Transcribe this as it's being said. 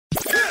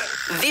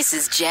This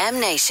is Jam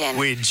Nation.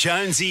 With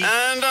Jonesy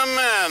and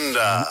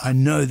Amanda. I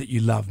know that you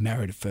love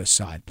Married at First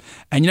Sight.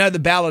 And you know the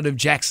ballad of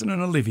Jackson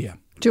and Olivia?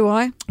 Do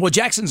I? Well,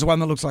 Jackson's the one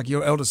that looks like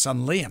your eldest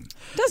son, Liam.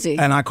 Does he?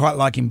 And I quite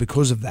like him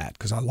because of that,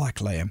 because I like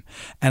Liam.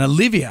 And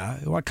Olivia,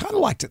 who I kind of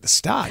liked at the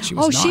start. She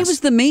was nice. She was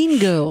the mean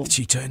girl.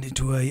 She turned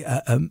into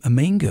a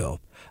mean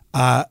girl.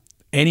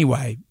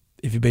 Anyway,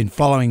 if you've been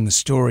following the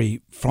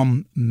story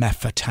from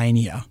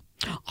Maffatania.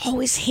 Oh,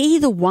 is he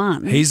the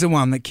one? He's the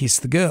one that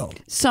kissed the girl.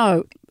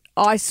 So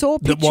I saw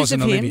That pictures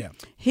wasn't of him. Olivia.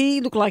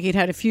 He looked like he'd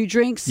had a few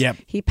drinks. Yep.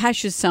 He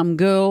pashes some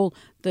girl.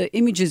 The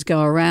images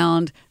go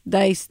around.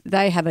 They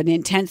have an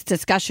intense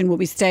discussion. Will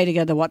we stay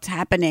together? What's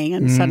happening?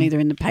 And suddenly they're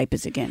in the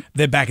papers again.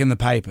 They're back in the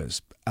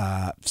papers.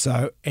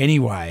 So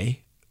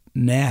anyway,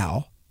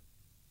 now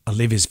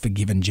Olivia's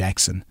forgiven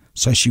Jackson.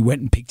 So she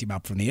went and picked him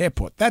up from the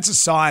airport. That's a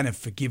sign of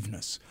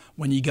forgiveness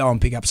when you go and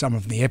pick up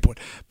someone from the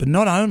airport. But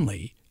not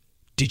only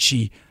did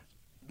she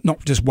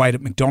not just wait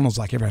at McDonald's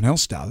like everyone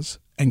else does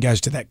and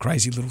goes to that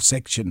crazy little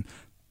section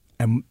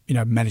and,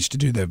 managed to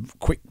do the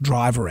quick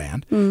drive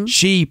around.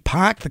 She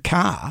parked the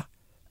car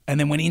and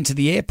then went into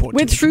the airport.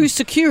 Went through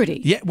security.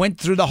 Yeah, went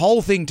through the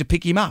whole thing to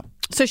pick him up.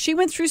 So she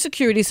went through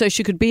security so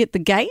she could be at the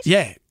gate?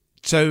 Yeah.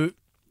 So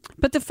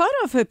But the photo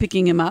of her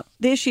picking him up,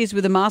 there she is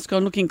with a mask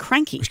on looking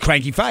cranky.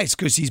 cranky face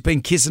because he's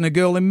been kissing a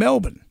girl in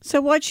Melbourne. So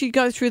why'd she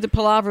go through the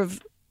palaver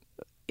of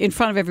in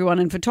front of everyone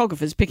and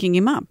photographers picking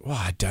him up? Well,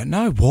 I don't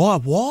know.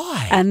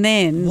 Why? And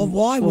then... Well,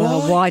 why?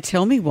 Well, why?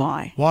 Tell me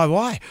why.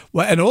 Why?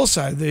 Well, and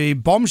also the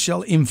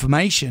bombshell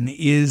information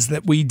is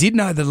that we did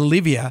know that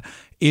Olivia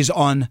is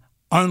on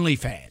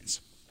OnlyFans.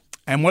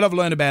 And what I've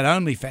learned about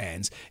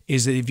OnlyFans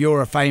is that if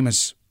you're a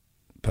famous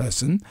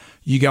person,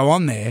 you go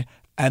on there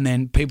and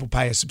then people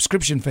pay a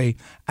subscription fee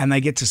and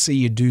they get to see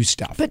you do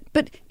stuff.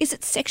 But is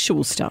it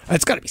sexual stuff?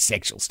 It's got to be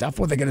sexual stuff.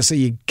 What, they're going to see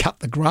you cut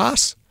the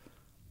grass?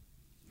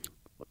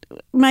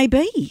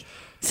 Maybe.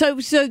 So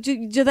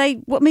do they?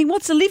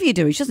 What's Olivia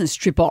doing? She doesn't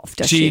strip off,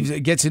 does she? She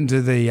gets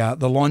into the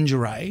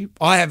lingerie.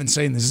 I haven't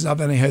seen this.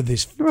 I've only heard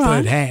this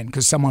third hand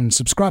because someone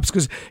subscribes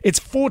because it's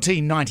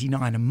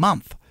 $14.99 a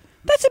month.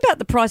 That's about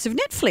the price of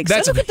Netflix.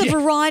 Look at the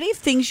variety of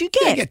things you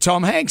get. You get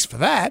Tom Hanks for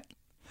that.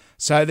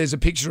 So there's a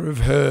picture of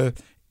her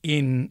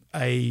in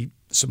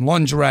some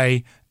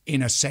lingerie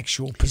in a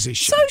sexual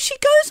position. So she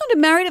goes on to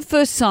Married at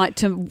First Sight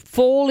to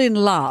fall in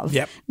love.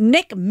 Yep.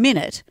 Next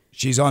minute,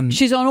 She's on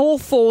all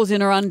fours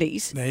in her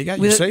undies. There you go.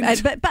 You see?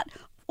 But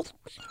I'm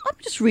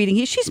just reading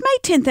here. She's made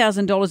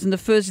 $10,000 in the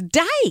first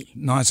day.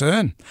 Nice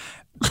earn.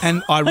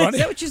 And ironically,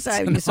 Is that what you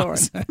say when you saw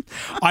her?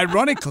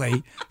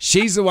 Ironically,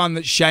 she's the one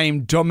that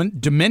shamed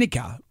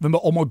Domenica. Remember,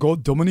 oh my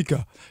God,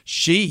 Domenica.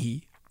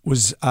 She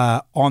was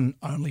on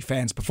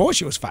OnlyFans before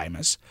she was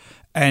famous,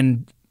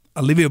 and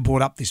Olivia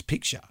brought up this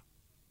picture.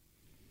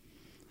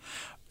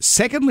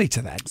 Secondly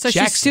to that, So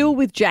Jackson, she's still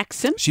with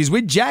Jackson? She's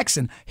with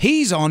Jackson.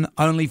 He's on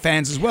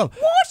OnlyFans as well.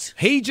 What?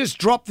 He just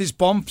dropped this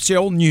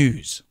bombshell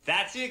news.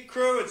 That's it,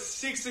 crew. It's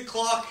 6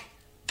 o'clock.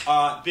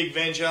 Big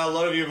venture. A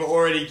lot of you have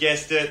already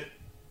guessed it.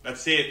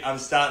 That's it. I'm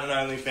starting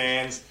an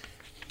OnlyFans.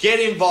 Get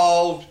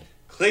involved.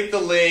 Click the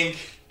link.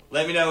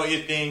 Let me know what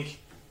you think.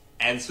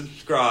 And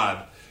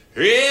subscribe.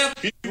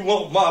 If you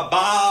want my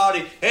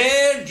body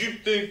and you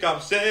think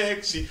I'm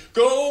sexy,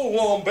 go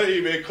on,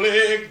 baby.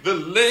 Click the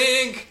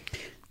link.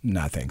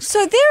 No, thanks.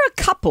 So they're a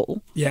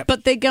couple, Yep.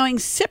 but they're going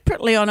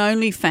separately on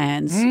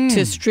OnlyFans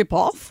to strip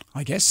off.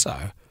 I guess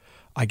so.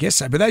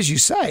 But as you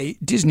say,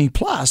 Disney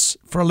Plus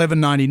for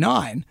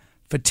 $11.99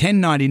 for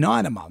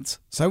 $10.99 a month.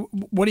 So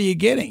what are you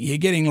getting? You're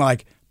getting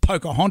like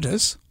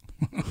Pocahontas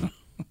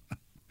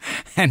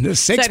and the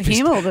Sex that him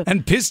Pistol or the-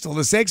 and Pistol,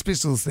 the Sex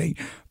Pistols thing.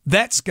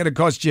 That's going to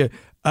cost you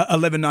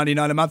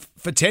 $11.99 a month.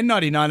 For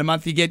 $10.99 a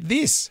month, you get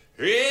this.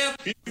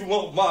 If you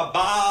want my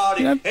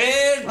body and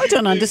I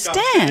don't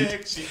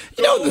understand.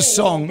 You know the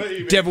song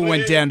Devil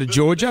Went Down to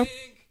Georgia?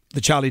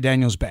 The Charlie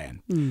Daniels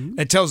Band.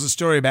 It tells a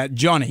story about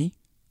Johnny,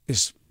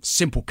 this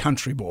simple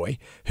country boy,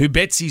 who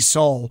bets his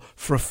soul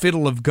for a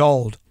fiddle of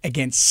gold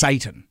against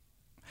Satan.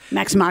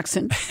 Max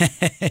Markson.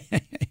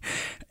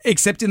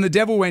 Except in The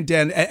Devil Went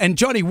Down, and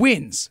Johnny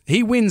wins.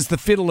 He wins the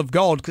fiddle of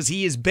gold because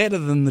he is better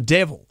than the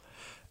devil.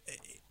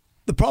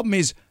 The problem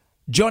is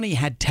Johnny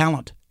had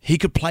talent. He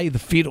could play the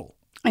fiddle.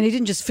 And he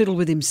didn't just fiddle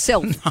with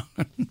himself.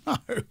 No.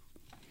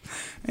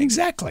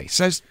 Exactly.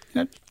 So,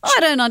 I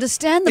don't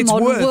understand the It's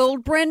modern worth-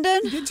 world, Brendan.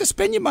 just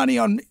spend your money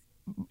on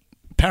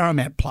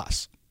Paramount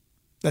Plus.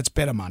 That's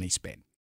better money spent.